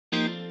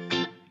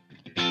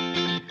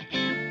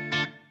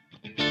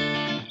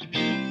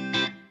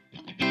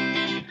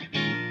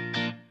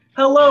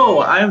Hello,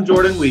 I am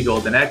Jordan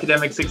Weagold, an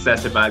Academic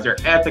Success Advisor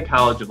at the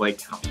College of Lake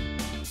County.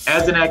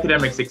 As an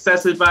Academic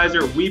Success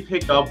Advisor, we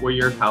pick up where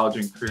your college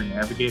and career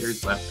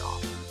navigators left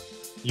off.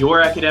 Your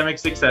Academic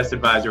Success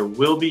Advisor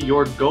will be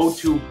your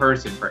go-to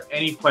person for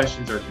any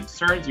questions or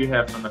concerns you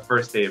have from the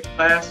first day of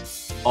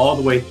class all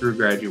the way through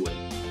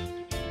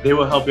graduation. They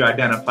will help you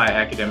identify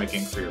academic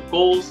and career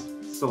goals,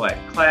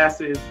 select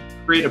classes,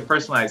 create a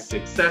personalized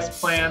success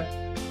plan,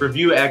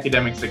 review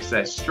academic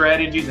success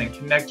strategies, and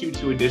connect you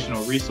to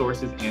additional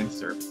resources and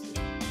services.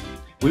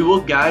 We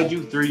will guide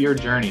you through your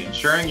journey,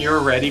 ensuring you're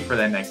ready for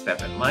that next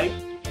step in life,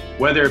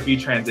 whether it be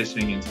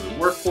transitioning into the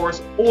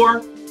workforce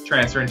or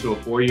transferring to a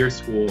four-year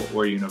school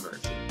or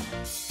university.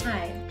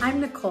 Hi, I'm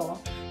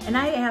Nicole, and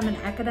I am an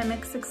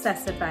Academic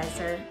Success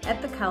Advisor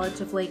at the College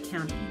of Lake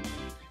County.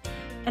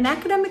 An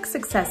Academic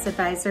Success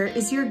Advisor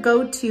is your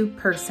go-to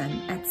person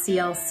at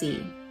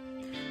CLC.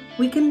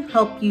 We can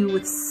help you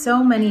with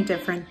so many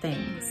different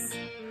things.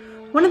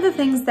 One of the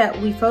things that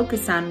we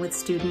focus on with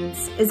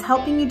students is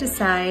helping you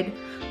decide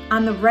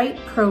on the right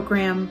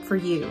program for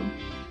you.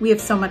 We have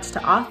so much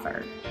to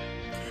offer.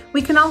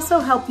 We can also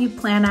help you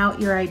plan out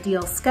your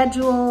ideal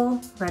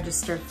schedule,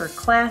 register for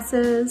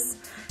classes,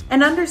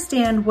 and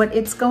understand what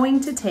it's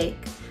going to take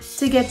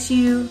to get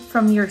you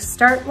from your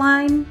start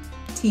line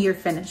to your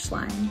finish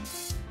line.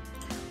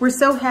 We're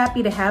so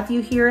happy to have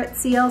you here at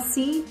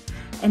CLC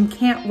and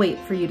can't wait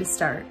for you to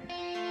start.